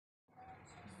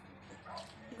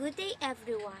Good day,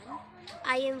 everyone.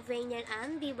 I am Vanian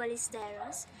Ann B.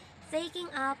 Ballesteros, taking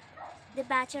up the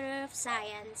Bachelor of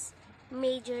Science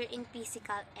major in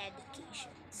Physical Education.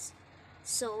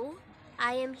 So,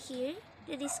 I am here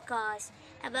to discuss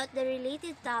about the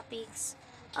related topics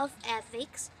of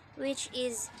ethics, which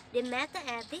is the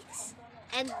metaethics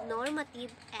and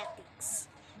normative ethics.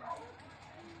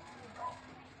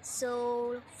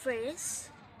 So, first,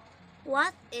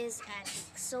 what is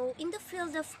ethics? So, in the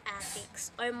field of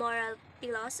ethics or moral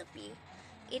philosophy,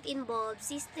 it involves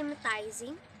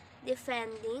systematizing,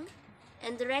 defending,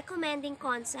 and recommending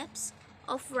concepts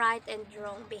of right and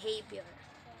wrong behavior.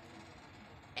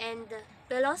 And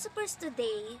philosophers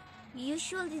today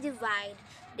usually divide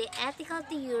the ethical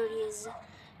theories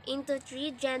into three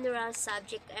general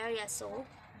subject areas. So,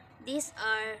 these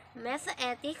are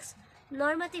metaethics,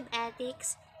 normative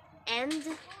ethics, and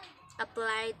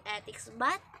applied ethics.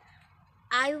 But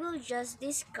I will just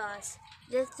discuss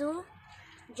the two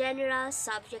general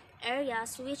subject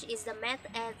areas, which is the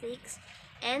metaethics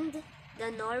and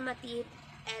the normative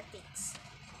ethics.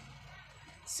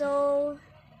 So,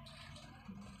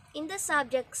 in the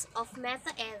subjects of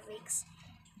metaethics,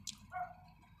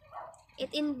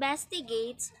 it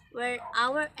investigates where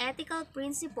our ethical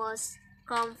principles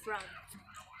come from.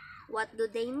 What do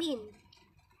they mean?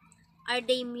 Are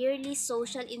they merely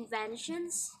social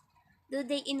inventions? Do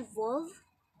they involve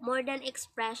more than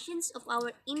expressions of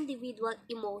our individual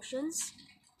emotions?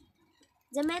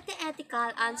 The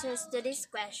metaethical answers to these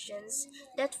questions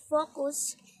that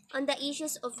focus on the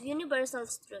issues of universal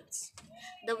truths,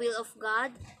 the will of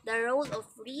God, the role of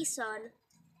reason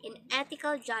in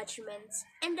ethical judgments,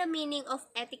 and the meaning of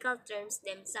ethical terms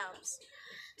themselves.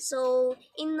 So,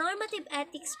 in normative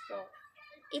ethics po,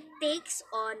 it takes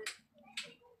on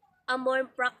a more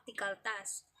practical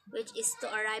task, which is to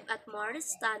arrive at moral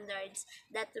standards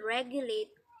that regulate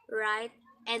right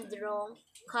and wrong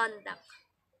conduct.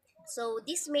 So,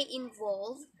 this may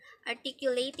involve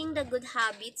articulating the good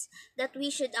habits that we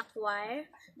should acquire,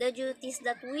 the duties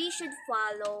that we should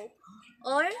follow,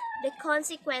 or the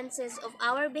consequences of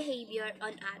our behavior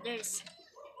on others.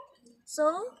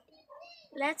 So,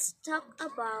 let's talk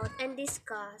about and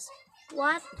discuss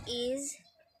what is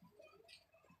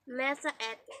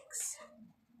metaethics.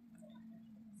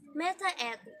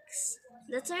 Metaethics.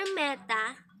 The term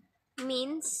meta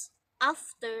means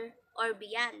after or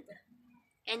beyond,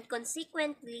 and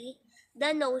consequently,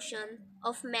 the notion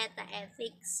of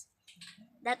metaethics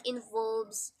that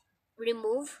involves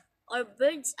remove or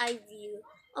bird's eye view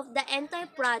of the entire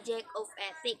project of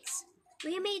ethics.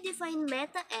 We may define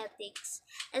metaethics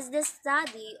as the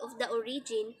study of the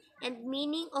origin and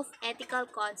meaning of ethical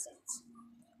concepts.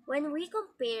 When we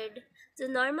compared to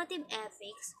normative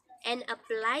ethics and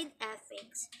applied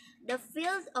ethics, the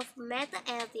field of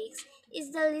metaethics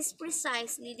is the least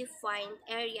precisely defined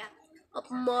area of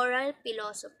moral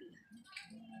philosophy.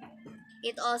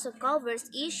 It also covers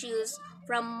issues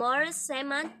from moral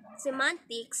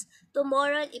semantics to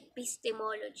moral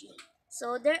epistemology.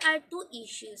 So there are two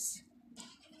issues.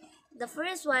 The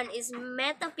first one is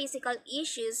metaphysical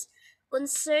issues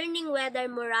concerning whether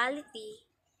morality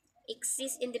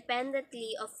exists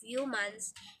independently of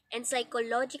humans, and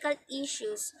psychological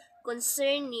issues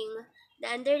concerning the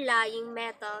underlying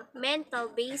mental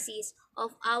basis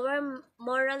of our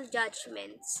moral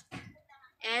judgments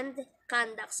and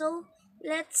conduct. So,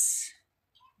 let's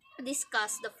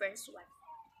discuss the first one.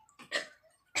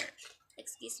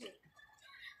 Excuse me.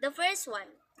 The first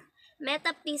one,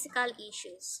 metaphysical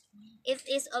issues. It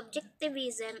is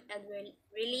objectivism and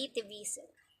relativism.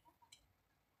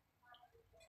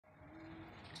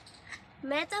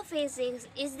 Metaphysics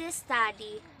is the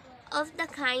study of the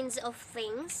kinds of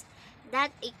things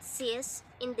that exist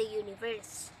in the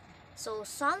universe. So,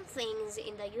 some things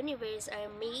in the universe are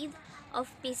made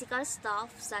of physical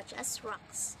stuff such as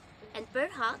rocks, and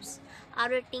perhaps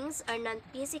other things are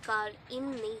non-physical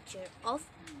in nature of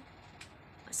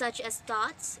such as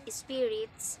thoughts,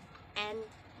 spirits, and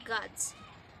gods.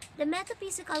 The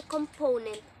metaphysical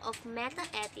component of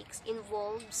metaethics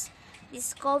involves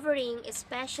discovering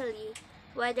especially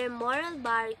whether moral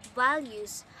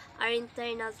values are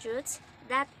internal truths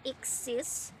that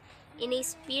exist in a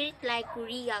spirit-like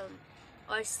realm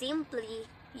or simply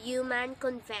human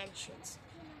conventions.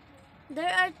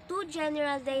 There are two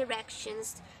general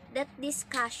directions that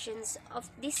discussions of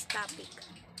this topic.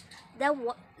 The,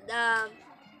 wa- the,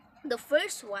 the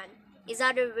first one is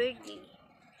otherworldly,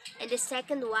 and the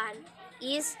second one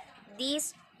is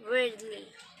this worldly.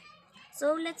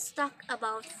 So let's talk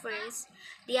about first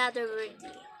the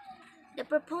otherworldly. The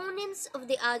proponents of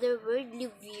the otherworldly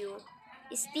view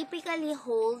is typically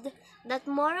hold that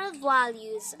moral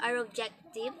values are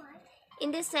objective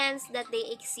in the sense that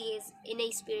they exist in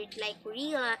a spirit-like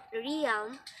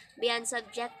realm beyond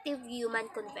subjective human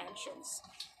conventions.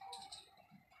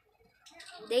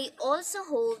 They also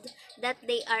hold that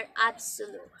they are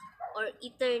absolute or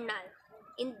eternal,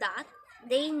 in that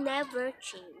they never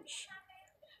change.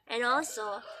 And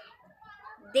also,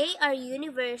 they are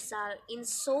universal in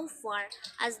so far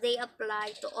as they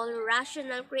apply to all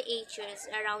rational creatures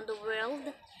around the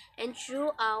world and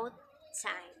throughout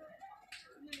time.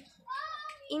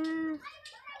 In,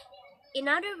 in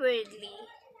other worldly,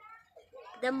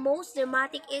 the most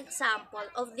dramatic example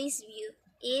of this view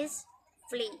is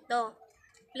Plato.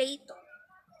 Plato,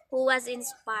 who was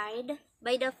inspired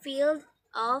by the field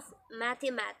of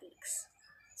mathematics.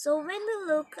 So when we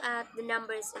look at the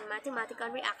numbers in mathematical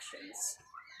reactions,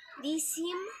 these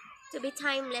seem to be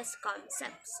timeless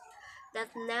concepts that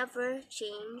never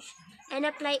change and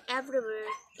apply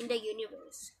everywhere in the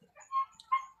universe.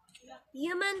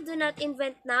 Humans do not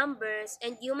invent numbers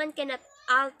and human cannot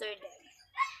alter them.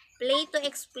 Plato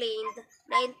explained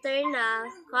the internal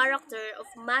character of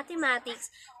mathematics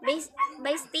by,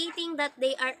 by stating that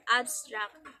they are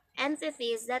abstract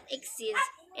entities that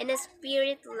exist in a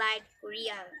spirit-like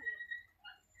realm.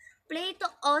 Plato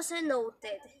also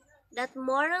noted that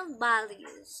moral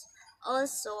values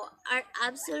also are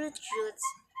absolute truths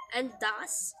and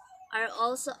thus are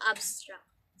also abstract,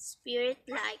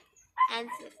 spirit-like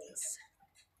entities.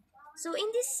 So in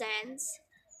this sense,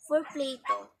 for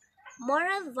Plato,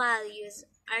 moral values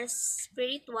are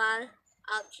spiritual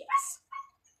objects.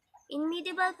 In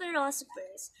medieval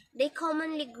philosophers, they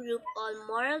commonly group all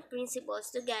moral principles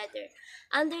together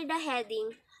under the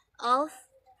heading of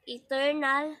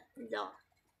eternal law.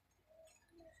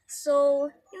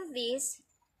 So, in this,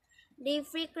 they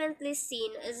frequently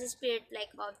seen as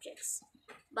spirit-like objects.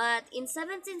 But in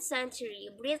 17th century,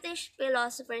 British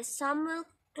philosopher Samuel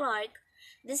Clarke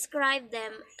described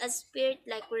them as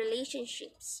spirit-like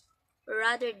relationships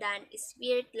rather than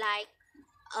spirit-like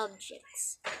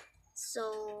objects.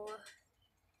 So,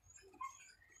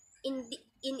 in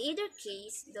either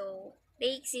case, though,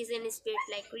 they exist in a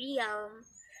spirit-like realm,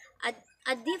 a,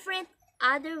 a different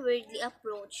otherworldly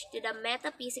approach to the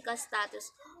metaphysical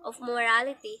status of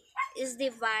morality is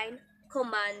divine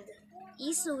command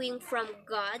issuing from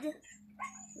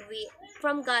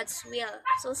from God's will.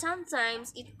 So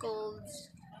sometimes it calls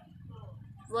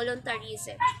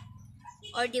voluntarism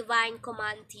or divine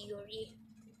command theory,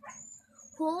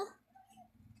 who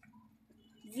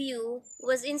view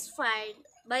was inspired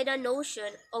by the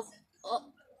notion of,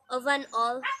 of an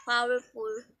all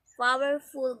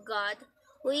powerful God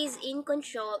who is in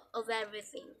control of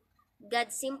everything.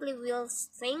 God simply wills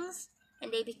things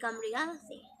and they become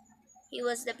reality. He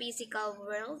wills the physical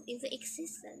world into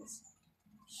existence.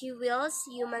 He wills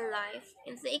human life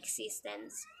into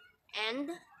existence. And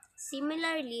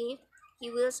similarly, he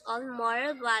wills all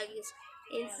moral values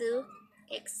into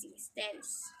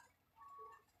existence.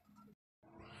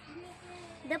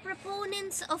 The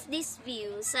proponents of this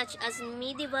view, such as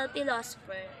medieval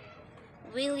philosopher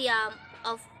William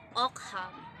of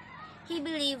Ockham, he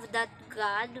believed that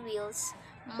God wills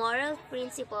moral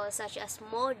principles such as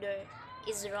murder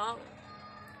is wrong,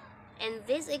 and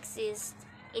this exists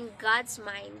in God's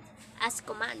mind as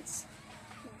commands.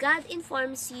 God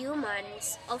informs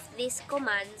humans of these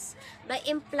commands by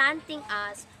implanting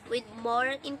us with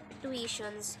moral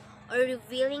intuitions or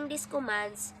revealing these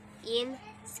commands in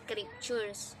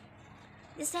scriptures.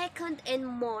 The second and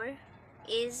more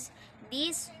is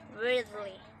this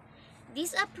worldly.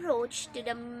 This approach to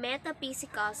the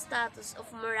metaphysical status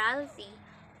of morality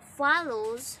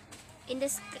follows in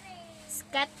the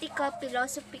skeptical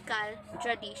philosophical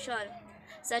tradition,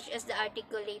 such as the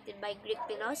articulated by Greek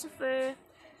philosopher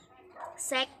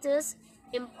Sextus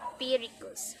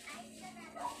Empiricus.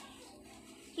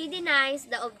 He denies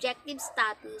the objective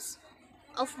status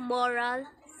of moral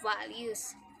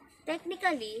values.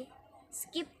 Technically,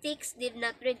 skeptics did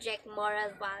not reject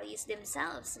moral values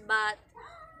themselves, but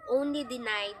only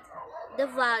denied the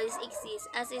values exist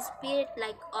as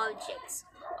spirit-like objects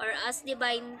or as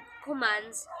divine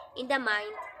commands in the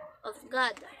mind of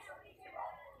God.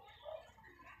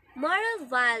 Moral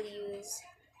values,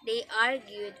 they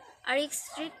argued, are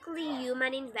strictly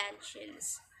human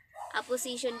inventions, a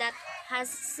position that has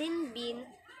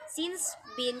since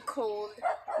been called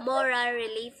moral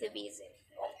relativism.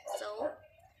 So,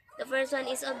 the first one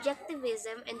is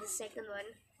objectivism and the second one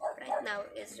right now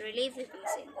is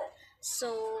relativism.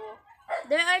 So,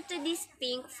 there are two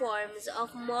distinct forms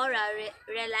of moral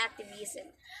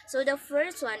relativism. So, the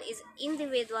first one is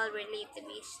individual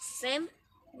relativism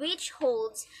which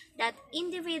holds that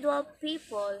individual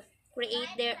people create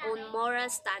their own moral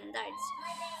standards.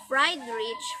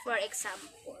 Friedrich, for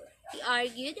example, he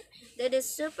argued that the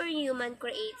superhuman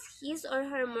creates his or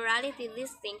her morality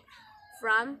distinct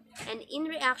from and in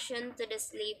reaction to the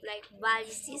slave-like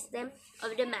value system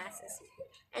of the masses.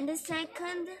 And the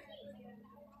second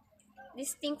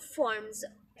distinct forms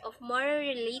of moral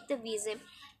relativism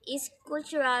is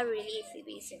cultural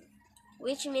relativism,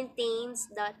 which maintains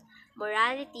that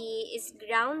morality is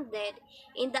grounded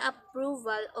in the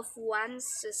approval of one's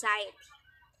society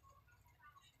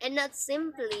and not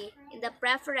simply in the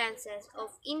preferences of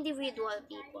individual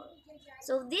people.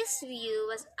 So this view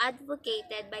was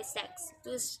advocated by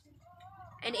Sextus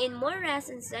and in more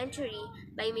recent century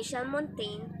by Michel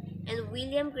Montaigne and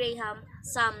William Graham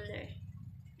Sumner.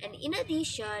 And in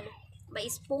addition, by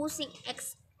espousing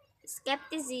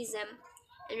skepticism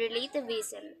and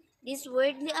relativism, these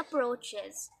worldly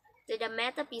approaches to the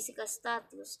metaphysical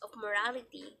status of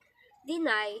morality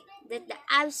deny that the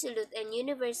absolute and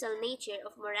universal nature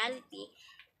of morality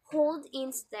hold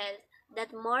instead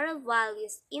that moral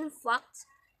values in fact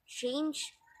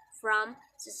change from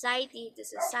society to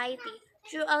society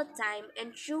throughout time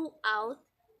and throughout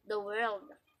the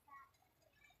world.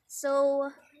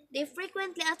 So, they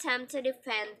frequently attempt to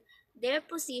defend their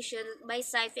position by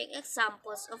citing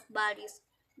examples of values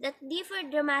that differ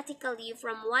dramatically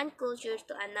from one culture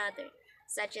to another,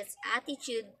 such as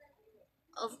attitude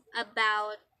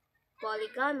about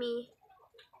polygamy,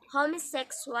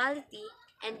 homosexuality,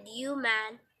 and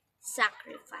human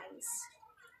sacrifice.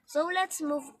 So let's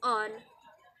move on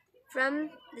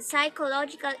from the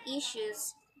psychological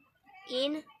issues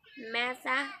in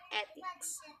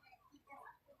metaethics.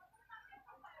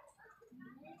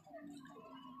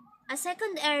 A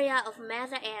second area of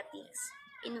metaethics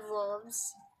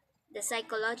involves the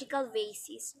psychological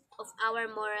basis of our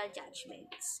moral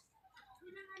judgments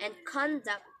and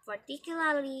conduct,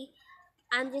 particularly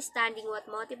understanding what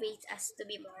motivates us to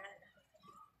be moral.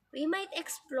 We might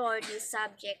explore this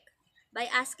subject by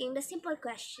asking the simple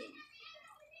question: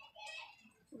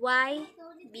 why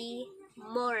be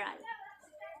moral?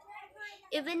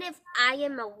 Even if I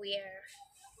am aware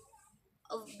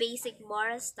of basic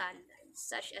moral standards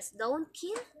such as don't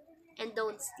kill and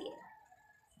don't steal,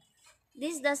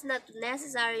 this does not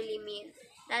necessarily mean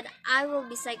that I will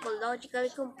be psychologically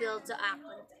compelled to act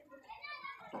on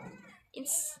them.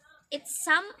 It's, it's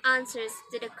some answers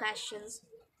to the questions: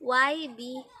 why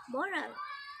be moral?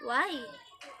 Why?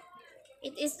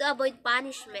 It is to avoid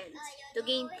punishment, to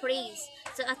gain praise,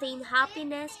 to attain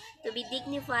happiness, to be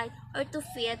dignified, or to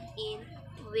fit in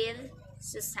with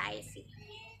society.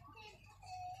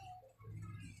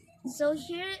 So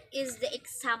here is the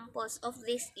examples of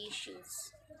these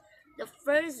issues. The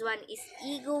first one is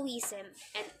egoism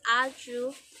and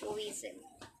altruism.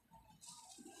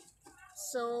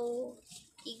 So,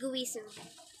 egoism.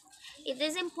 It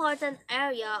is important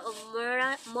area of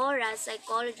moral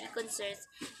psychology concerns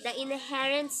the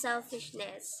inherent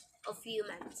selfishness of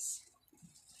humans.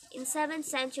 In 7th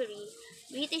century,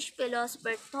 British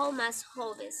philosopher Thomas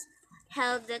Hobbes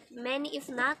held that many, if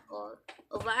not all,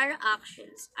 of our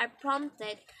actions are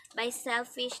prompted by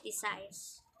selfish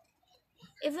desires.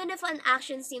 Even if an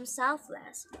action seems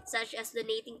selfless, such as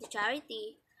donating to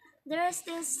charity, there are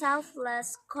still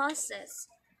selfless causes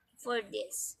for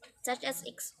this, such as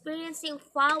experiencing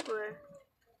power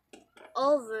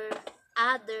over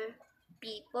other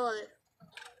people.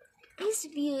 This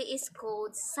view is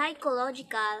called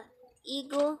psychological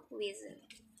egoism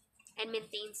and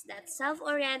maintains that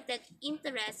self-oriented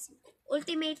interests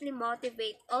ultimately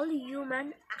motivate all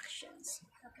human actions.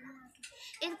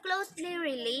 In closely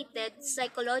related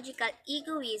psychological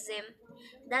egoism,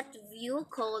 that view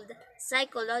called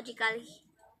psychological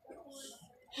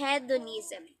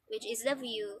hedonism, which is the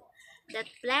view that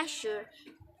pleasure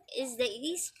is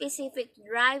the specific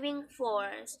driving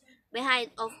force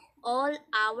behind of all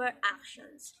our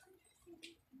actions.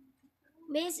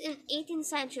 Based in 18th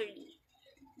century,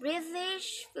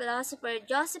 British philosopher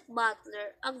Joseph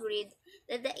Butler agreed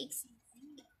that the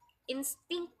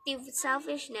instinctive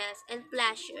selfishness and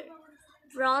pleasure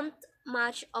prompt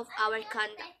much of our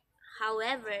conduct.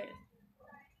 However,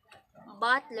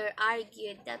 Butler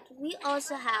argued that we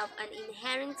also have an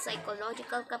inherent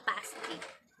psychological capacity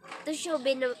to show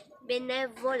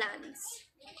benevolence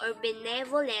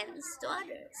to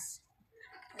others.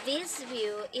 This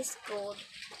view is called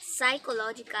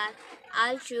psychological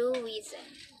altruism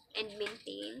and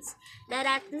maintains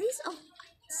that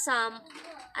some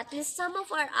at least some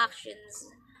of our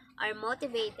actions are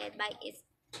motivated by its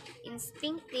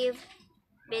instinctive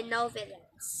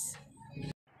benevolence.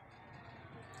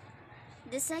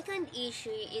 The second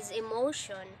issue is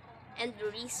emotion and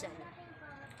reason.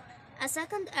 A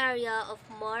second area of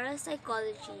moral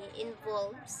psychology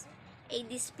involves a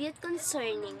dispute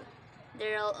concerning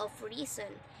the role of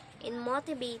reason in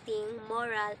motivating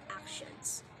moral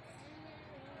actions.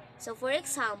 So, for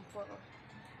example,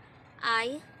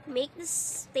 I make the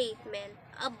statement,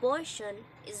 abortion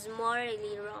is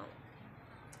morally wrong.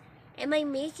 Am I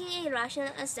making a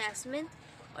rational assessment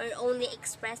or only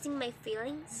expressing my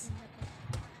feelings?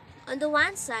 On the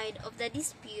one side of the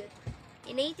dispute,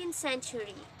 in 18th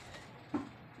century,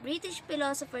 British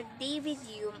philosopher David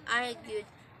Hume argued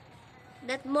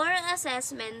that moral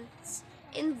assessments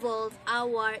involve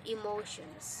our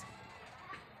emotions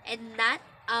and not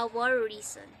our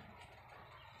reason.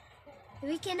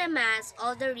 We can amass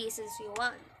all the reasons we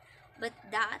want, but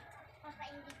that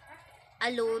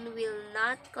alone will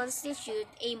not constitute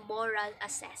a moral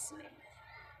assessment.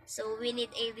 So we need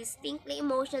a distinctly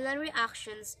emotional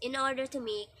reactions in order to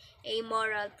make a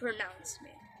moral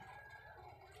pronouncement.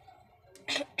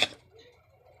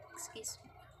 Excuse me.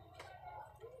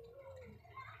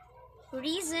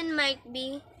 Reason might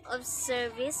be of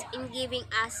service in giving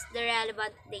us the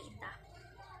relevant data.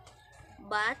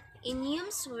 But in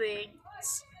Hume's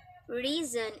words,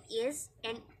 reason is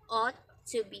and ought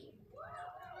to be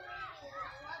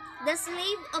the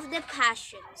slave of the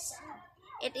passions.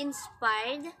 It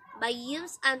inspired by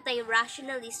Hume's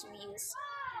anti-rationalist views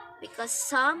because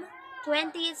some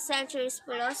 20th century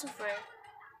philosophers,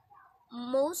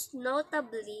 most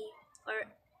notably or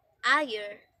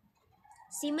Ayer,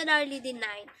 similarly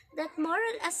denied that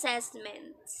moral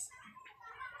assessments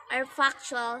are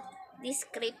factual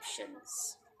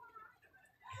descriptions.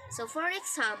 So, for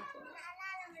example,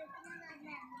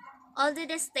 although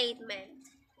the statement,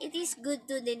 it is good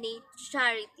to donate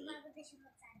charity,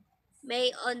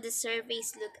 may on the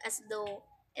surface look as though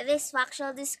it is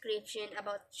factual description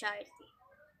about charity.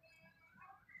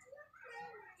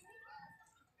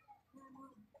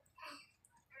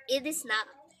 It is not.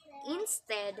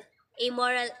 Instead, a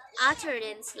moral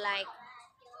utterance like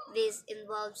this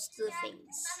involves two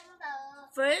things.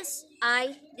 First,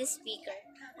 I, the speaker,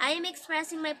 I am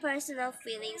expressing my personal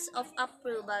feelings of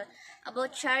approval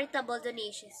about charitable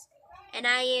donations, and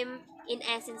I am, in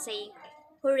essence, saying,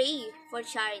 hooray for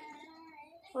charity.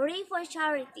 Hooray for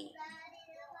charity.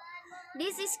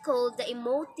 This is called the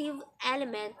emotive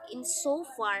element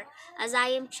insofar as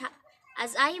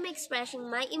as I am expressing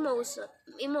my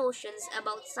emotions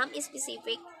about some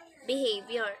specific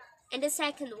behavior. And the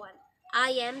second one, I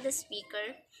am the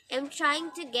speaker, am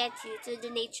trying to get you to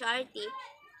donate charity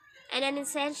and am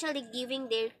essentially giving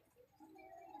the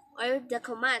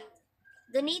command,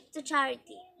 donate to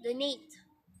charity, donate.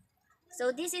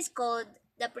 So this is called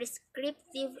the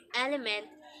prescriptive element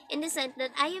in the sense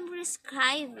that I am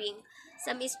prescribing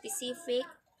some specific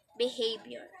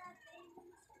behavior.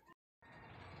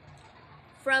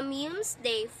 From Hume's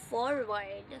day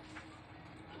forward,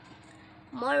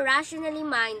 more rationally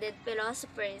minded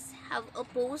philosophers have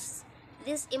opposed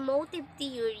these emotive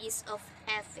theories of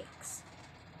ethics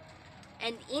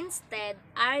and instead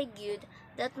argued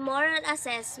that moral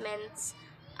assessments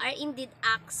are indeed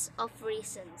acts of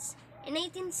reasons. In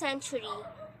 18th century,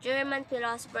 German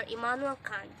philosopher Immanuel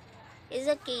Kant is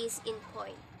a case in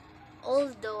point.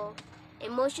 Although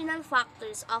emotional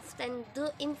factors often do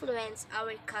influence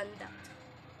our conduct,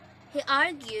 he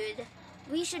argued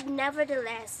we should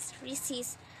nevertheless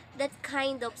resist that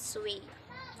kind of sway.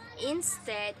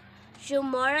 Instead, true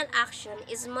moral action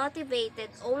is motivated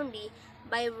only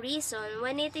by reason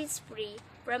when it is free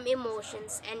from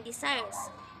emotions and desires.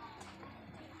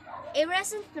 A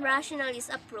recent rationalist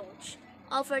approach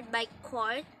offered by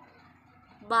Kurt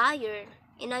Bayer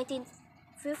in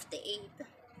 1958,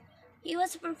 he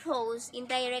was proposed in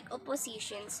direct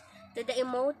oppositions to the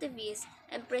emotivist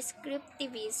and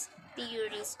prescriptivist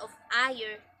theories of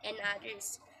Ayer and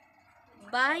others.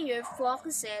 Bayer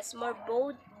focuses more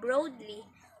broadly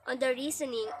on the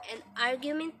reasoning and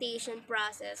argumentation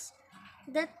process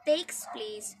that takes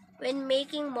place when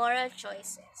making moral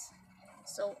choices.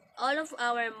 So, all of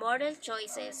our moral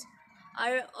choices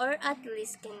are, or at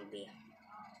least can be,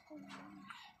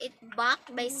 it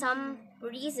backed by some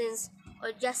reasons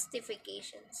or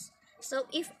justifications. So,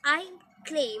 if I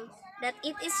claim that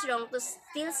it is wrong to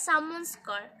steal someone's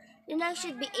car, then I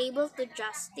should be able to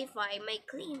justify my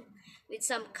claim with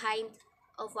some kind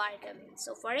of argument.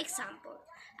 So, for example,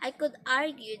 I could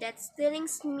argue that stealing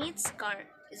Smith's car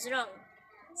is wrong,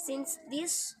 since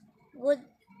this would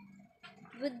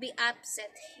be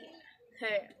upset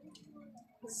her.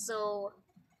 So,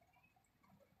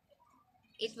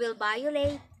 it will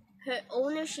violate her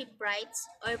ownership rights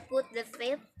or put the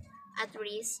thief at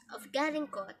risk of getting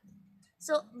caught.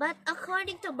 So, but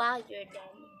according to Bayer,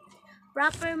 then,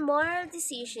 proper moral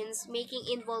decisions making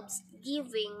involves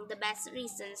giving the best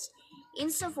reasons in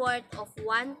support of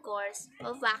one course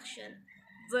of action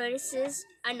versus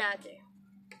another.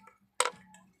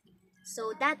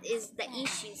 So that is the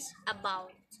issues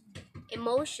about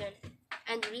emotion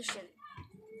and reason.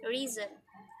 Reason.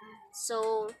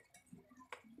 So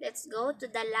let's go to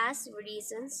the last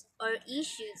reasons or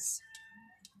issues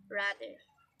rather.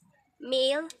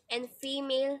 Male and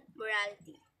female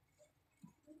morality.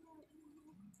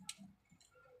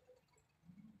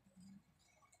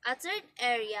 A third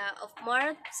area of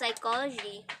moral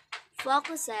psychology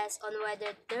focuses on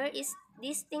whether there is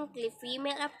distinctly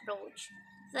female approach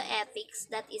to ethics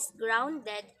that is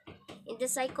grounded in the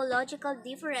psychological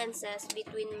differences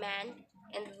between man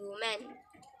and woman.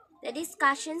 The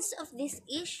discussions of this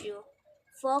issue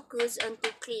focus on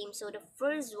two claims. So the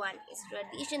first one is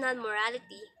traditional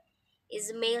morality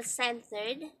is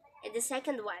male-centered, and the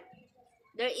second one,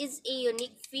 there is a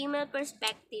unique female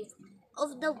perspective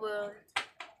of the world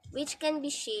which can be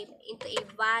shaped into a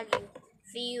value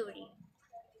theory.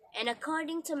 And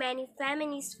according to many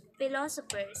feminist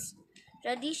philosophers,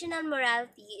 traditional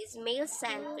morality is male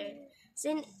centered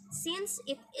since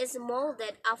it is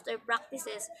molded after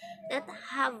practices that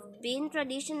have been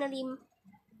traditionally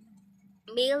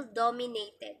male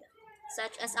dominated,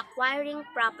 such as acquiring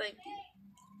property,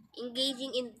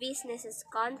 engaging in business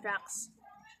contracts,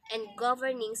 and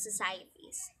governing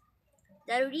societies.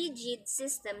 The rigid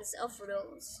systems of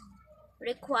rules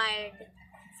required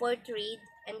for trade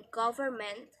and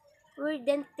government were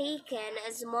then taken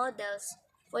as models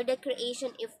for the creation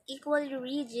of equally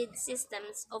rigid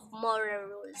systems of moral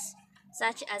rules,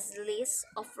 such as lists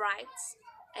of rights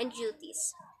and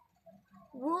duties.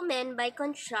 Women, by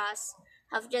contrast,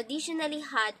 have traditionally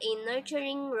had a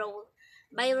nurturing role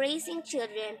by raising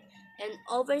children and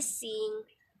overseeing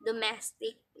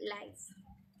domestic life.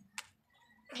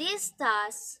 These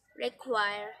tasks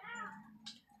require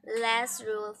less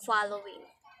rule following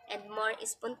and more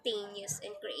spontaneous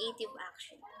and creative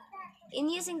action. In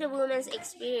using the woman's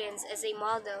experience as a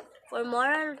model for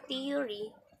moral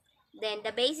theory, then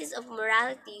the basis of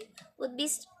morality would be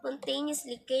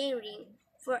spontaneously caring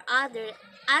for others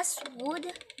as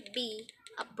would be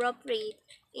appropriate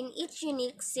in each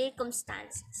unique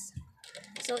circumstances.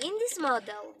 So in this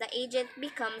model, the agent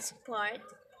becomes part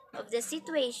of the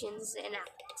situations and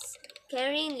acts,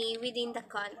 caringly within the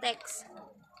context.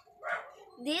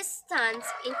 This stands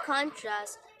in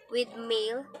contrast with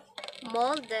male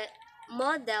molded,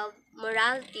 modeled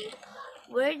morality,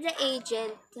 where the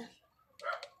agent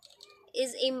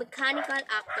is a mechanical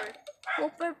actor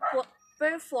who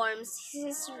performs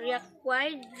his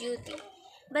required duty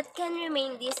but can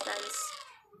remain distant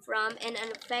from and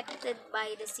unaffected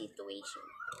by the situation.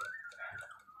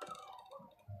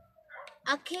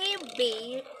 A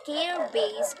care-based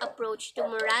approach to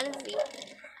morality,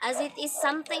 as it is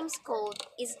sometimes called,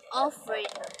 is offered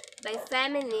by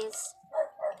feminist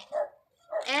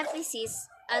ethicists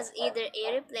as either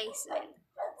a replacement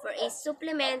for a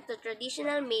supplement to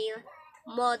traditional male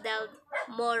modeled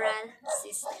moral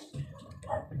system.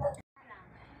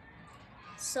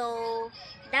 So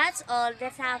that's all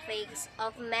the topics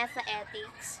of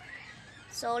metaethics.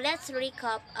 So let's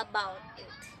recap about it.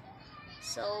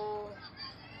 So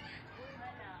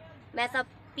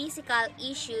metaphysical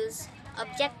issues,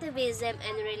 objectivism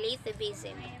and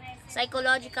relativism,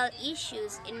 psychological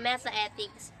issues in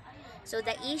metaethics. So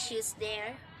the issues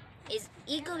there is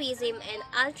egoism and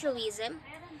altruism,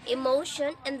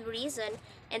 emotion and reason,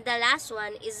 and the last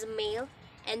one is male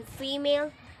and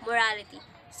female morality.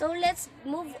 So let's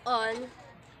move on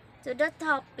to the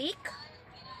topic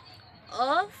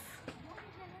of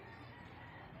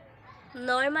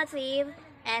normative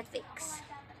ethics.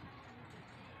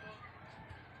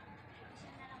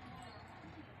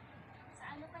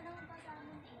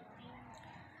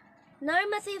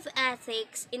 Normative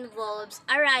ethics involves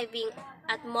arriving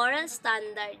at moral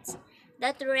standards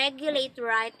that regulate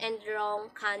right and wrong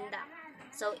conduct.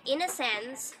 So, in a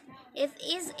sense, it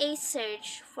is a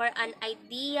search for an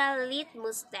ideal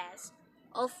litmus test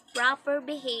of proper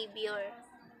behavior.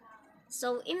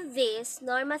 So, in this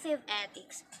normative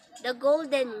ethics, the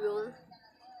golden rule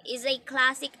is a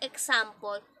classic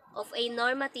example of a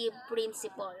normative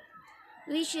principle.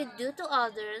 We should do to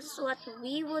others what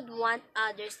we would want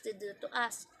others to do to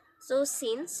us. So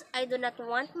since I do not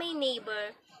want my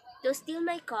neighbor to steal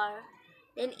my car,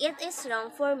 then it is wrong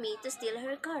for me to steal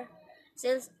her car.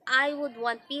 Since I would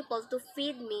want people to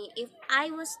feed me if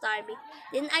I was starving,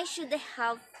 then I should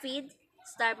have feed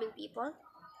starving people.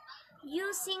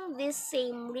 Using this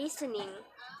same reasoning,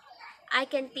 I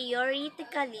can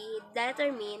theoretically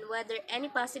determine whether any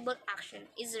possible action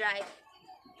is right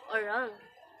or wrong.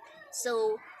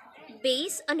 So,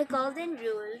 based on the golden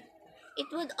rule, it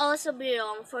would also be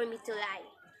wrong for me to lie,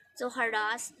 to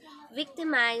harass,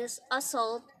 victimize,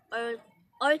 assault,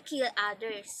 or kill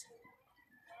others.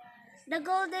 The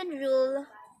golden rule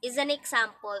is an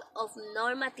example of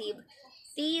normative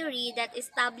theory that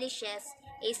establishes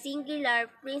a singular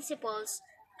principles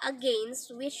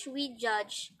against which we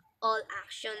judge all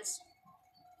actions.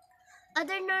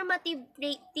 Other normative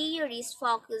theories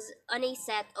focus on a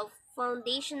set of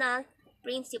foundational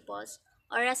principles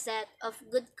or a set of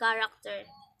good character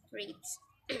traits.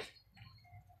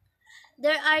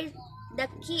 There are the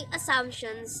key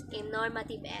assumptions in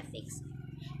normative ethics.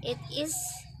 It is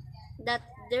that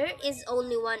there is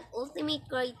only one ultimate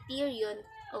criterion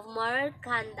of moral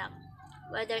conduct,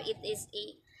 whether it is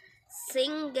a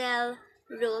single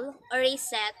rule or a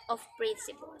set of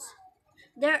principles.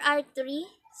 There are three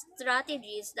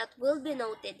strategies that will be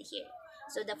noted here.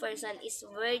 So the first one is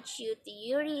virtue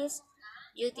theories,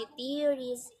 duty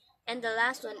theories, and the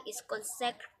last one is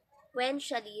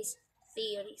consequentialist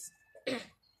theories.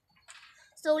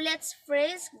 So let's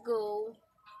first go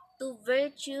to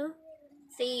virtue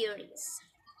theories.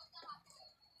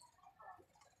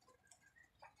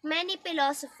 Many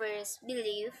philosophers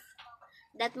believe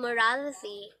that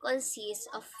morality consists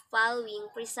of following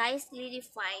precisely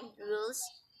defined rules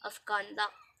of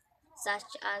conduct,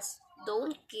 such as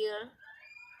don't kill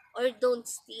or don't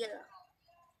steal.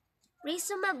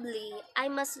 Presumably, I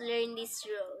must learn these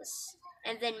rules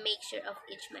and then make sure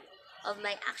of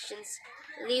my actions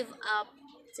live up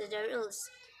to the rules.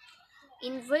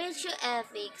 In virtue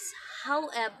ethics,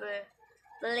 however,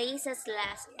 places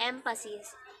less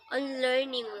emphasis on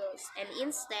learning rules and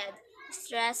instead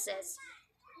stresses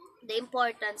the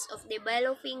importance of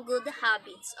developing good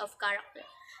habits of character,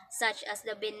 such as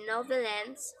the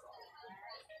benevolence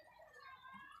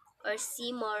or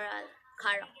see moral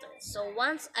character. So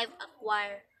once I've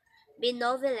acquired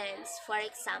benevolence, for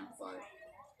example,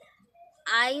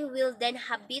 I will then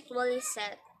habitually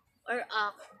set or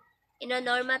act in a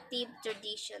normative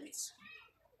traditions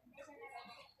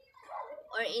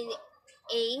or in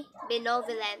a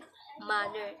benevolent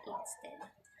manner instead.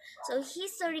 So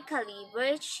historically,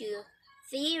 virtue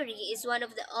theory is one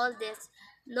of the oldest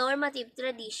normative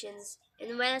traditions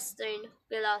in Western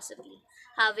philosophy,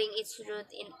 having its root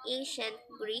in ancient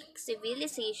Greek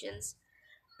civilizations.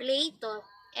 Plato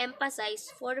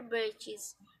emphasized four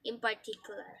virtues in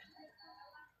particular,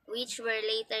 which were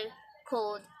later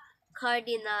called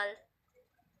cardinal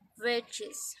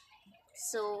virtues.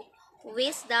 So,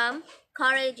 wisdom,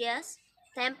 courageous,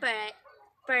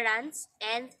 temperance,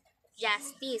 and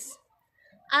justice.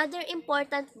 Other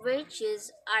important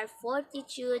virtues are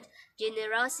fortitude,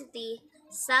 generosity,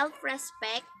 self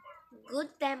respect, good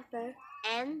temper,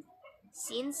 and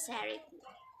sincerity.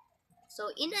 So,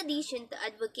 in addition to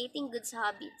advocating good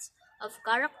habits of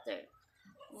character,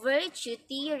 virtue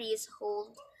theories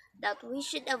hold that we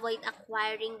should avoid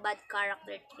acquiring bad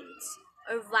character traits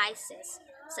or vices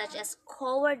such as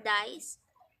cowardice,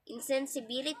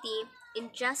 insensibility,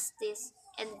 injustice,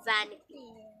 and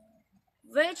vanity.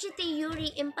 Virtue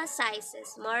theory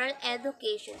emphasizes moral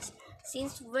education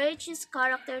since virtuous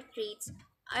character traits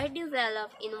are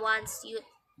developed in one's youth.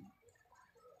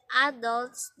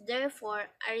 Adults, therefore,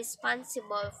 are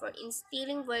responsible for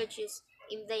instilling virtues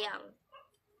in the young.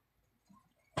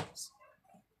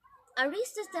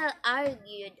 Aristotle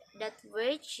argued that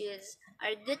virtues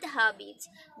are good habits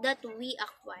that we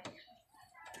acquire,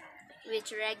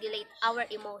 which regulate our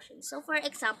emotions. So, for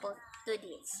example, to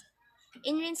this.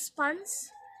 In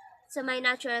response to my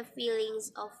natural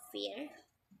feelings of fear,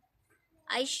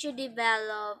 I should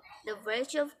develop the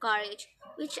virtue of courage,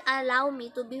 which allow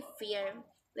me to be firm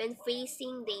when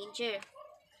facing danger.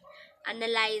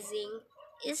 Analyzing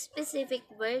specific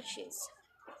virtues.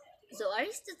 So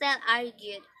Aristotle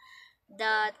argued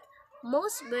that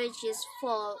most virtues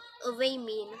fall of a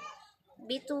mean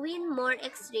between more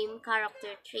extreme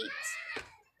character traits.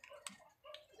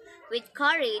 With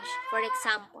courage, for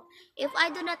example, if I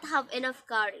do not have enough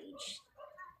courage,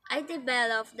 I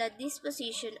develop the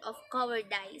disposition of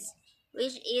cowardice,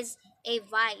 which is a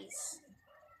vice.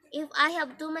 If I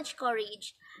have too much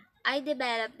courage, I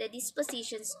develop the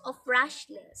dispositions of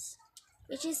rashness,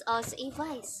 which is also a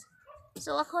vice.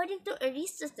 So, according to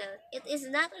Aristotle, it is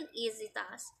not an easy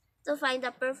task to find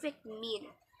the perfect mean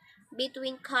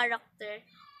between character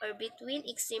or between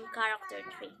extreme character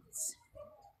traits.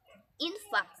 In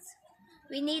fact,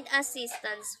 we need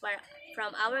assistance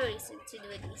from our reason to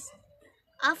do this.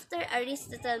 After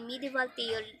Aristotle, medieval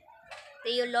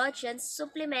theologians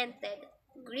supplemented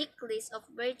Greek list of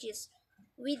virtues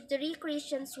with three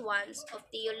Christian ones of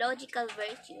theological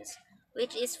virtues,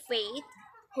 which is faith,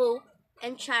 hope,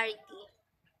 and charity.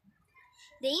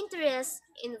 The interest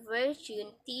in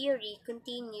virtue theory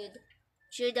continued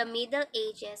through the Middle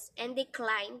Ages and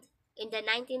declined in the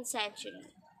 19th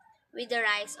century with the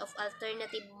rise of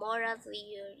alternative moral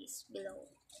theories below.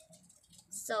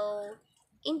 So,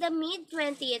 in the mid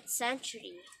 20th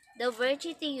century, the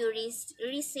virtue theories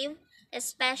received a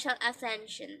special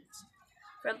attention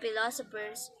from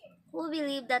philosophers who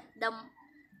believed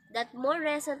that more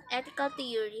recent ethical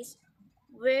theories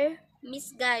were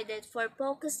misguided for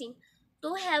focusing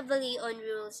too heavily on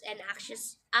rules and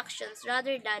actions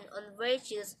rather than on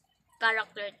virtues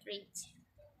character traits.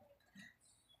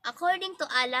 According to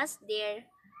Alasdair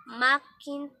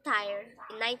MacIntyre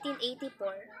in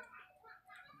 1984,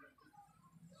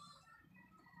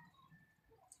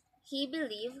 he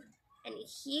believed and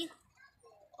he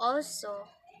also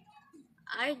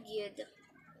argued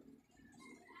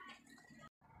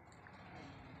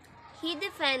he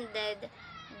defended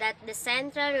that the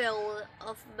central role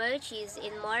of virtues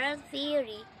in moral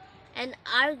theory and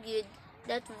argued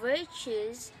that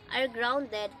virtues are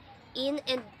grounded in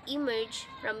and emerge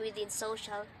from within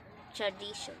social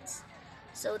traditions.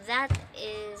 So that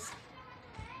is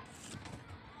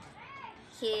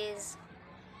his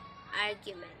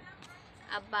argument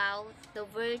about the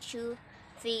virtue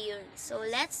theory. So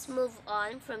let's move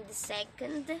on from the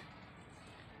second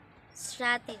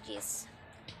strategies,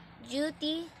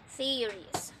 duty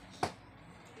theories.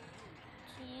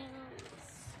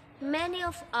 Many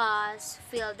of us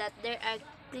feel that there are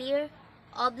clear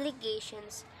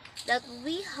obligations that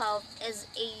we have as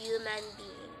a human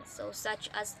being, so such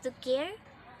as to care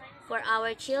for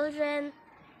our children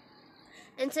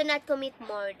and to not commit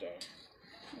murder.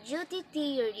 Duty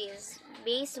theories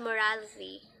base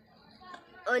morality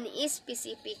on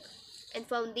specific and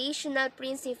foundational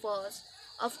principles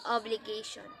of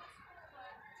obligation.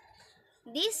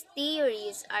 These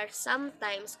theories are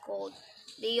sometimes called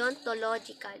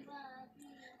deontological,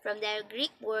 from their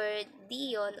Greek word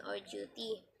dion or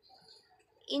duty.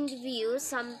 In this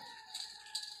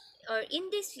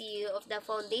view of the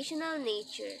foundational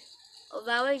nature of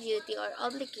our duty or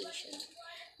obligation,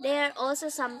 they are also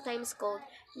sometimes called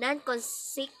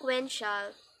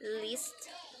non-consequential list,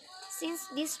 since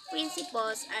these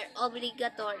principles are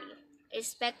obligatory,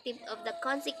 irrespective of the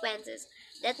consequences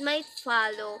that might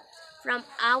follow from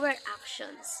our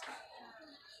actions.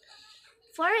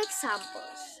 For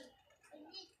examples,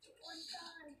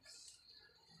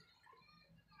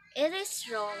 it is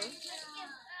wrong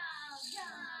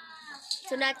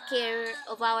to not care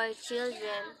of our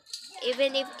children,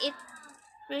 even if it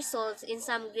results in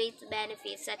some great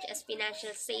benefits such as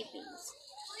financial savings.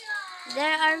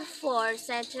 There are four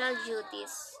central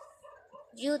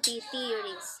duty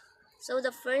theories. So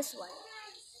the first one,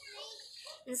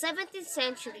 in 17th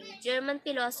century German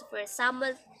philosopher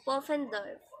Samuel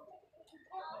Pufendorf,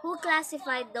 who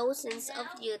classified dozens of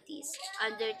duties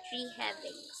under three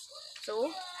headings.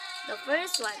 So, the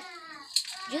first one,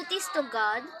 duties to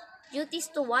God, duties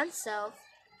to oneself,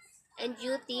 and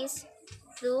duties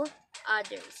to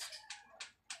others.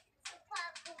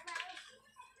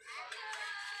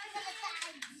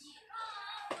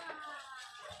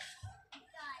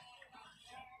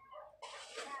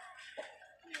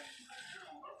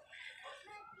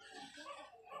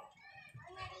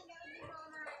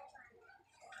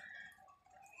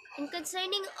 In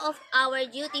concerning of our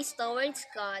duties towards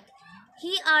God,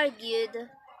 he argued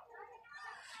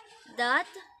that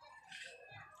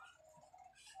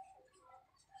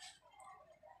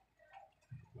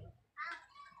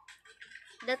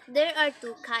there are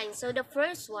two kinds. So the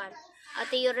first one, a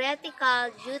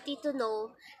theoretical duty to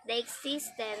know the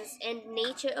existence and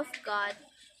nature of God,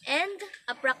 and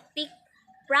a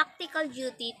practical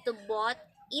duty to both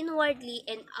inwardly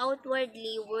and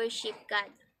outwardly worship God.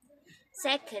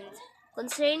 Second,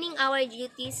 concerning our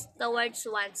duties towards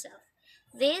oneself.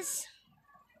 These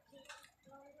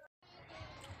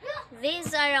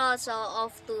These are also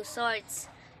of two sorts.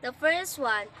 The first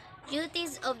one,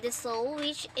 duties of the soul,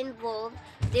 which involve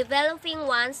developing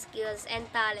one's skills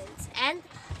and talents, and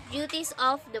duties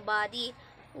of the body,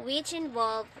 which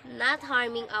involve not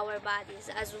harming our bodies,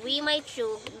 as we might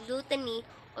show gluttony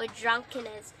or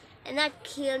drunkenness, and not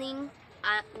killing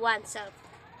oneself.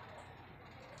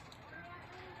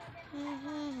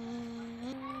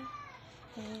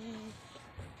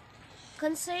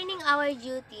 Concerning our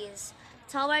duties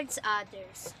towards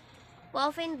others,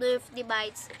 Pufendorf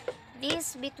divides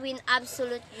this between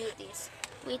absolute duties,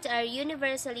 which are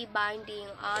universally binding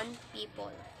on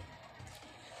people,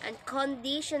 and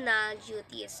conditional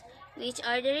duties, which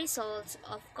are the results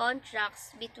of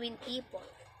contracts between people.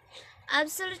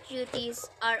 Absolute duties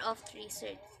are of three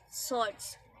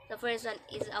sorts. The first one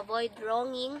is avoid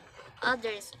wronging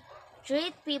others,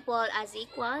 treat people as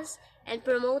equals, and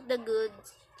promote the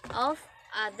goods of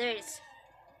others.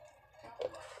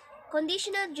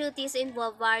 Conditional duties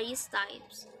involve various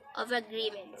types of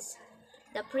agreements.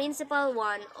 The principal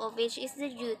one of which is the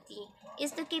duty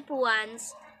is to keep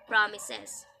one's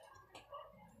promises.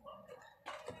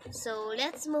 So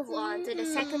let's move on to the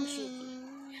second duty.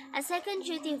 A second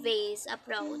duty-based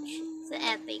approach to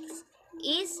ethics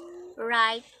is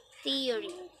right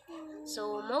theory.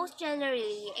 So most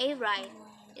generally, a right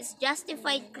is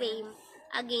justified claim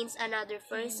against another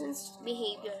person's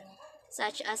behavior,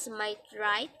 such as my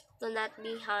right to not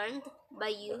be harmed by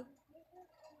you.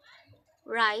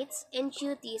 Rights and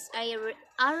duties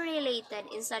are related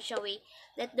in such a way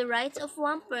that the rights of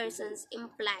one person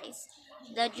implies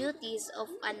the duties of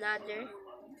another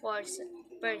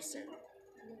person.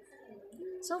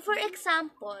 So for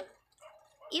example,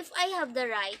 if I have the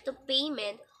right to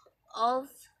payment of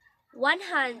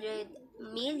 100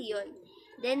 million,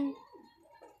 then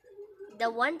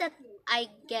the one that I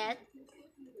get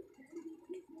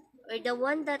or the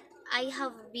one that I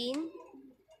have been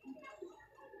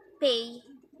pay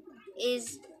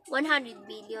is 100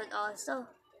 billion also.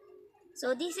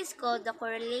 So this is called the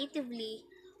correlatively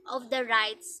of the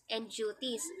rights and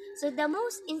duties. So the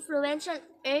most influential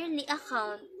early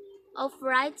account of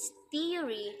rights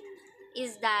theory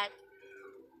is that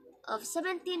of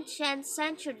 17th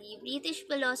century British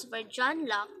philosopher John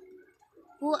Locke,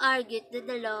 who argued that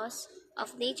the laws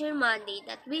of nature mandate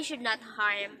that we should not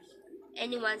harm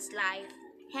anyone's life,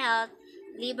 health,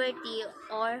 liberty,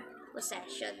 or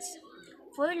possessions.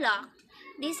 For Locke,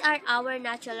 these are our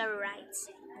natural rights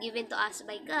given to us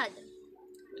by God.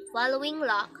 Following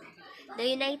Locke, the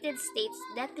United States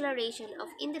Declaration of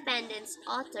Independence,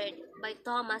 authored by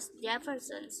Thomas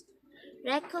Jefferson,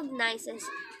 recognizes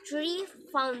three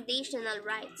foundational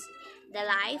rights: the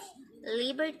life,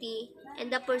 liberty,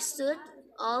 and the pursuit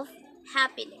of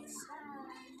happiness.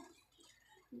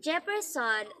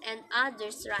 Jefferson and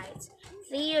others' rights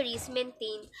theories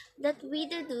maintain that we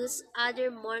deduce other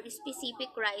more specific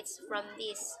rights from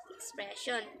this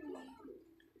expression.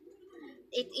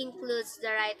 It includes the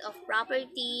right of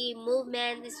property,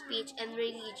 movement, speech, and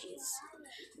religious.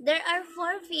 There are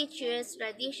four features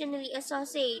traditionally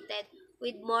associated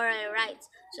with moral rights.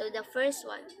 So the first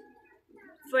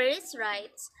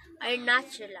rights are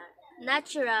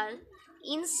natural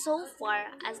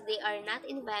insofar as they are not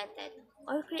invented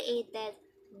or created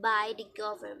by the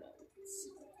governments.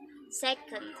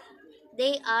 Second,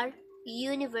 they are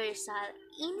universal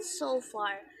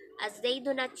insofar as they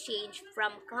do not change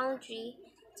from country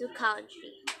to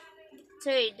country.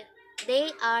 Third,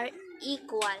 they are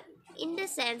equal in the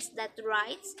sense that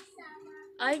rights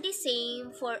are the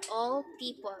same for all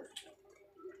people,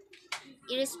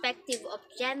 irrespective of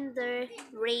gender,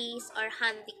 race, or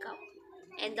handicap.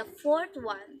 And the fourth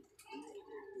one,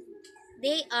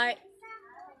 they are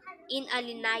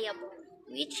inalienable,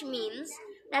 which means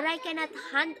that I cannot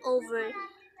hand over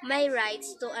my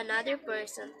rights to another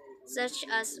person, such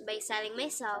as by selling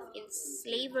myself in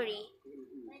slavery,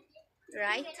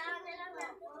 right?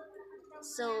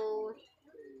 So,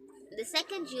 the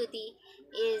second duty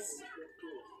is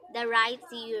the right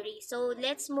theory. So,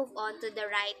 let's move on to the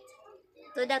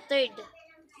third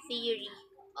theory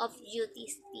of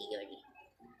duties theory.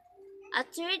 A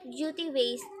third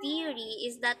duty-based theory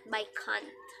is that by Kant,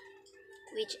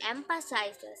 which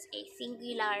emphasizes a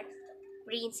singular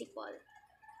principle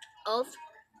of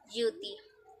duty.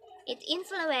 It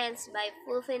influenced by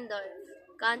Pufendorf.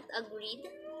 Kant agreed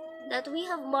that we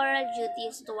have moral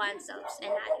duties to ourselves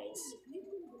and others,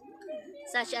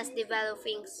 such as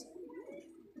developing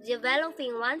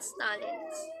one's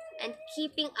talents and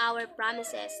keeping our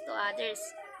promises to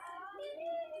others.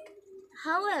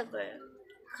 However,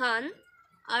 Kant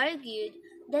argued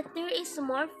that there is a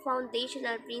more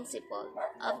foundational principle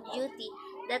of duty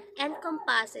that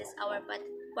encompasses our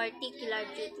particular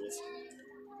duties.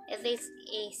 It is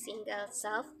a single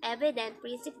self-evident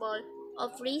principle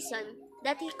of reason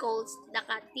that he calls the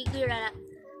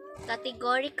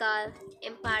categorical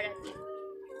imperative.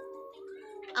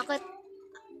 A,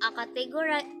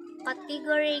 categorical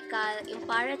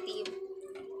imperative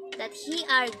that he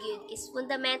argued is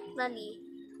fundamentally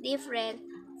different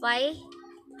by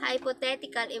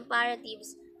hypothetical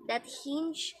imperatives that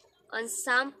hinge on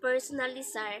some personal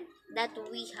desire that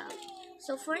we have.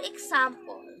 So for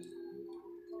example,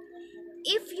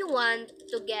 if you want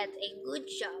to get a good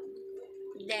job,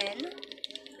 then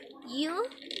you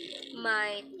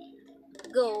might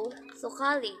go to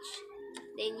college.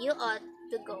 then you ought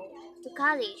to go to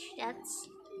college. That's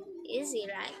easy,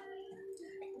 right?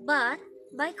 But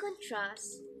by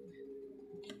contrast,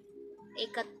 a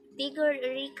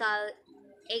categorical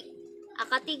a, a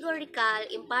categorical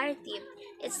imperative,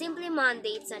 it simply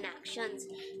mandates an actions,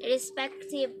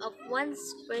 irrespective of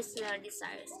one's personal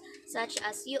desires, such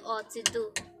as you ought to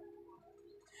do.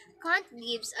 Kant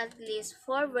gives at least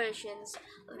four versions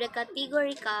of the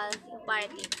categorical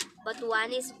imperative, but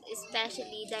one is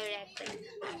especially directed.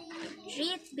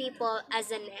 Treat people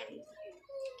as an end,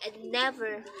 and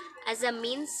never as a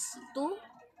means to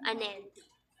an end.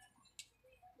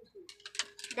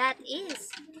 That is,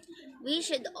 we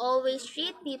should always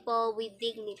treat people with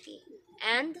dignity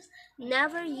and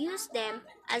never use them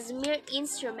as mere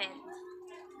instruments.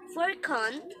 For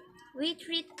Kant, we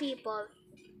treat people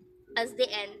as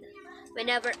the end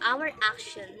whenever our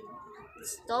actions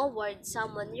toward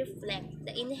someone reflect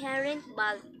the inherent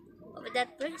value of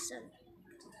that person.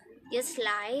 Just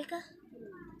like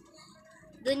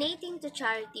donating to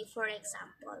charity, for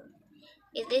example.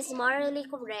 It is morally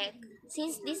correct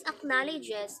since this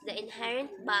acknowledges the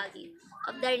inherent value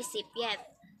of the recipient.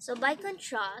 So, by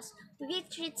contrast, we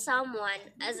treat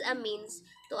someone as a means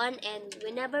to an end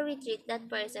whenever we treat that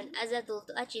person as a tool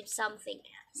to achieve something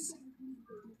else.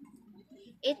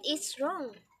 It is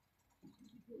wrong,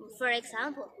 for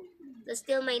example, to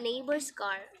steal my neighbor's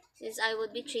car since I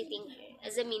would be treating her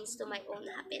as a means to my own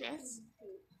happiness.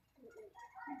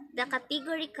 The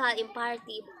categorical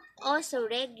imperative also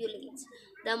regulates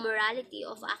the morality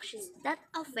of actions that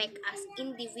affect us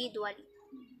individually.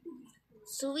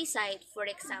 Suicide, for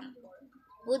example,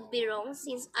 would be wrong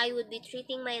since I would be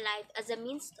treating my life as a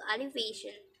means to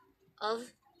alleviation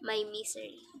of my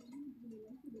misery.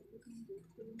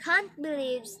 Kant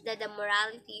believes that the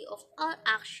morality of all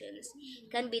actions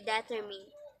can be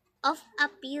determined of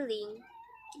appealing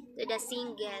to the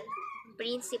single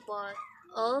principle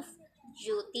of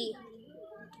duty.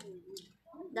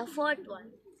 The fourth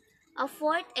one. A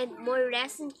fourth and more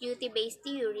recent duty-based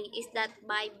theory is that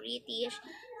by British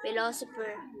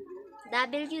philosopher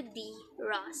W.D.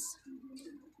 Ross,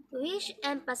 which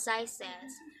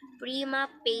emphasizes prima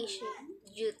facie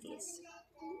duties,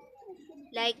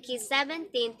 like his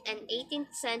 17th and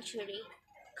 18th century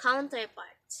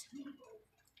counterparts.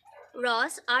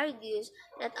 Ross argues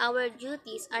that our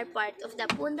duties are part of the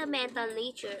fundamental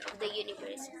nature of the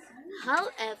universe.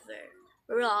 However,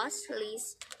 Ross'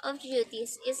 list of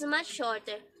duties is much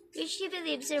shorter, which he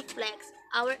believes reflects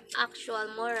our actual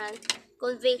moral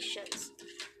convictions.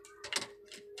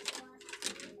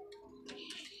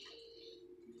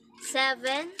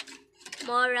 7.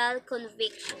 Moral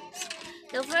convictions.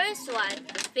 The first one,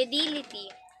 fidelity,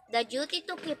 the duty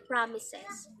to keep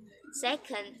promises.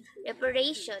 Second,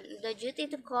 reparation, the duty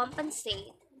to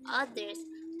compensate others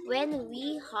when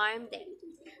we harm them.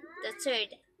 The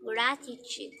third,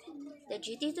 gratitude, the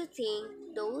duty to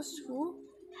thank those who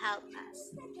help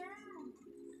us.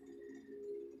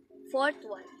 Fourth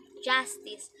one,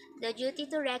 justice, the duty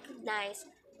to recognize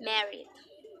merit.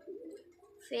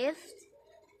 Fifth,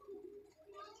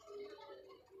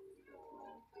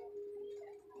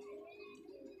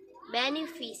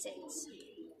 beneficence,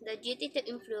 the duty to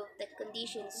improve the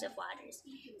conditions of others.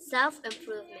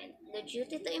 Self-improvement, the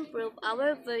duty to improve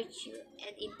our virtue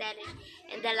and intelligence.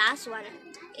 And the last one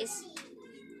is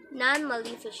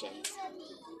non-maleficence,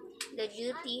 the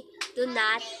duty to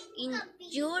not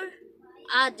injure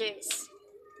others.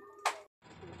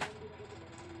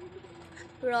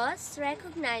 Ross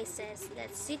recognizes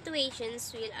that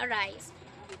situations will arise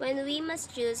when we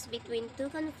must choose between two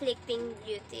conflicting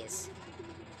duties.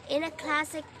 In a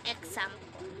classic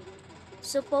example,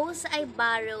 suppose I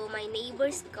borrow my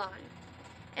neighbor's gun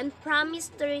and promise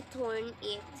to return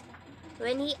it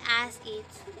when he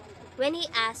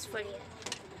asks for it.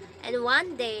 And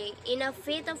one day, in a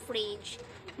fit of rage,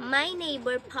 my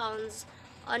neighbor pounds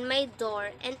on my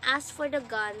door and asks for the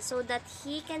gun so that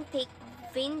he can take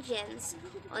vengeance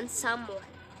on someone.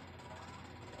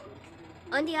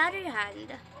 On the other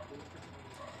hand,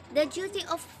 the duty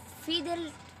of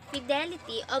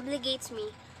fidelity obligates me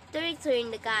to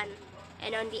return the gun,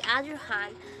 and on the other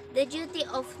hand, the duty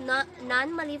of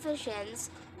non-maleficence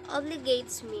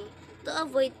obligates me to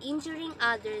avoid injuring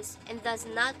others and thus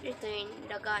not return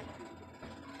the gun.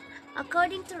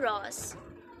 According to Ross,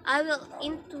 I will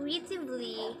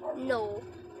intuitively know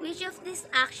which of these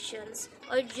actions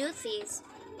or duties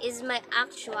is my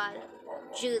actual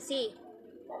duty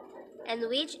and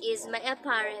which is my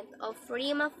apparent or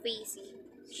prima facie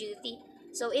duty.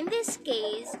 So in this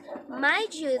case, my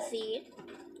duty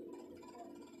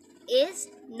is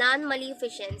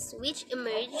non-maleficence, which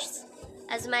emerges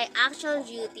as my actual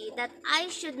duty that I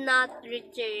should not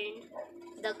return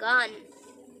the gun.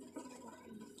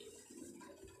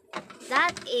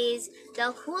 That is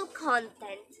the whole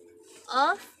content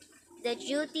of the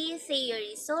duty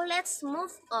theory. So let's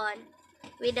move on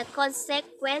with the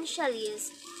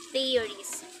consequentialist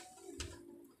theories.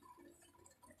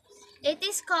 It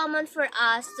is common for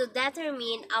us to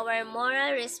determine our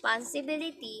moral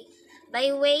responsibility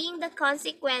by weighing the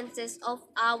consequences of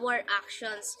our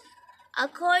actions.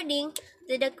 According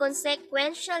to the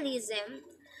consequentialism,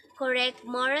 correct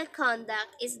moral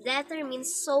conduct is determined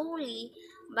solely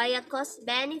by a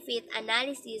cost-benefit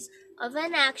analysis of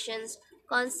an action's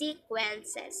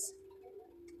consequences.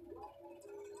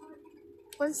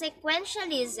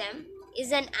 Consequentialism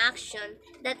is an action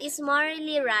that is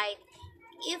morally right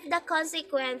if the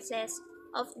consequences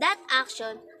of that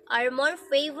action are more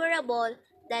favorable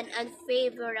than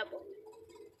unfavorable.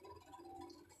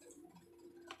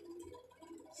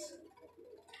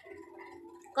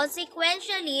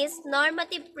 Consequentialist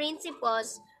normative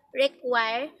principles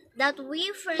require that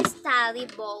we first tally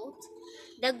both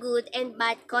the good and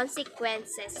bad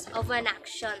consequences of an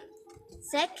action.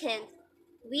 Second,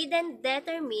 we then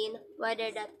determine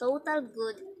whether the total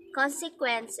good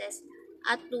consequences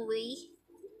outweigh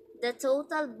the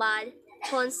total bad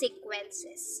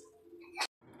consequences.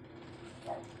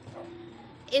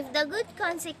 If the good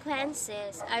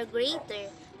consequences are greater,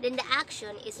 then the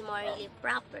action is morally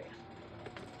proper.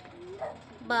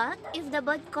 But if the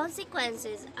bad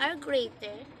consequences are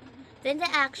greater, then the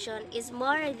action is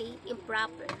morally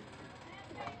improper.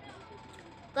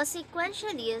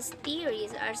 Consequentialist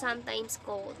theories are sometimes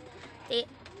called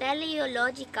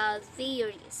teleological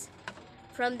theories,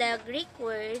 from the Greek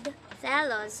word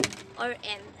telos or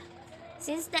end,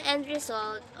 since the end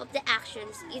result of the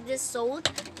actions is the sole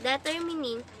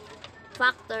determining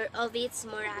factor of its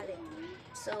morality.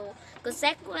 So,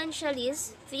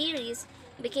 consequentialist theories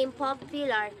became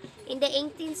popular in the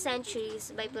 18th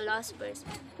centuries by philosophers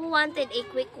who wanted a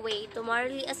quick way to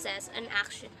morally assess an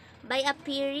action by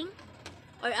appealing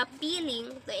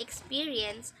to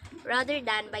experience rather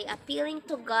than by appealing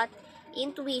to gut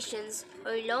intuitions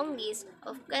or long lists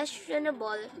of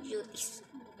questionable duties.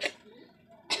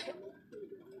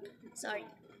 Sorry.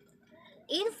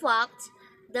 In fact,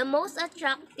 the most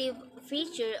attractive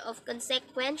feature of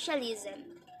consequentialism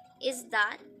is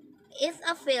that it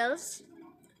appeals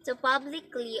to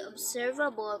publicly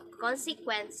observable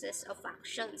consequences of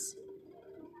actions.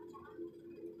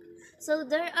 So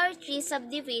there are three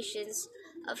subdivisions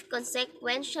of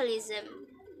consequentialism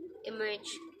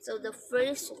emerge. So the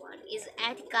first one is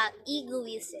ethical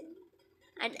egoism,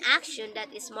 an action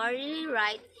that is morally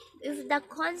right if the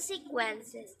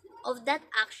consequences of that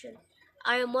action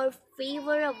are more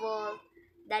favorable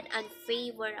than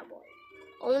unfavorable,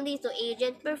 only to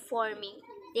agent performing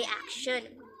the action.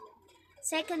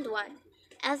 Second one,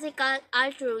 ethical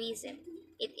altruism.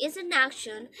 It is an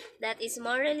action that is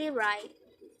morally right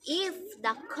if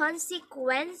the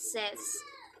consequences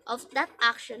of that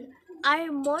action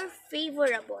are more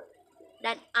favorable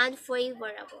than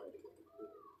unfavorable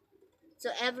to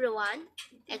everyone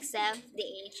except the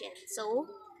agent. So,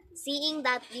 seeing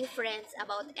that difference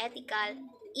about ethical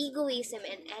egoism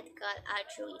and ethical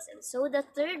altruism. So, the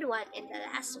third one and the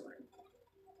last one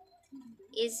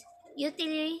is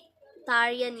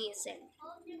utilitarianism.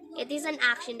 It is an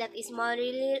action that is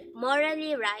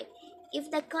morally right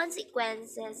if the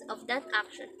consequences of that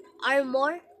action are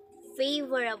more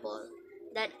favorable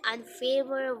than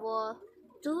unfavorable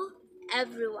to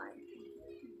everyone.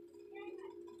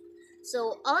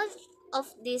 So all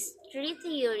of these three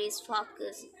theories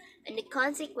focus on the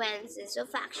consequences of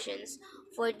actions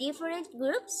for different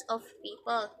groups of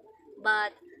people.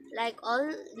 But like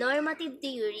all normative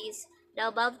theories, the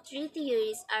above three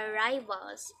theories are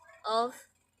rivals of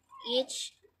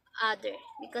each other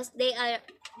because they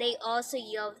also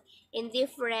yield in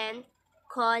different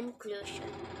conclusions.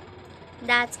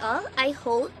 That's all. I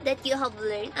hope that you have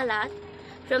learned a lot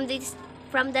from the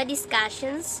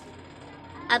discussions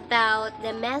about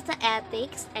the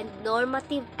meta-ethics and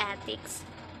normative ethics.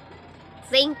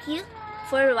 Thank you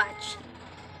for watching.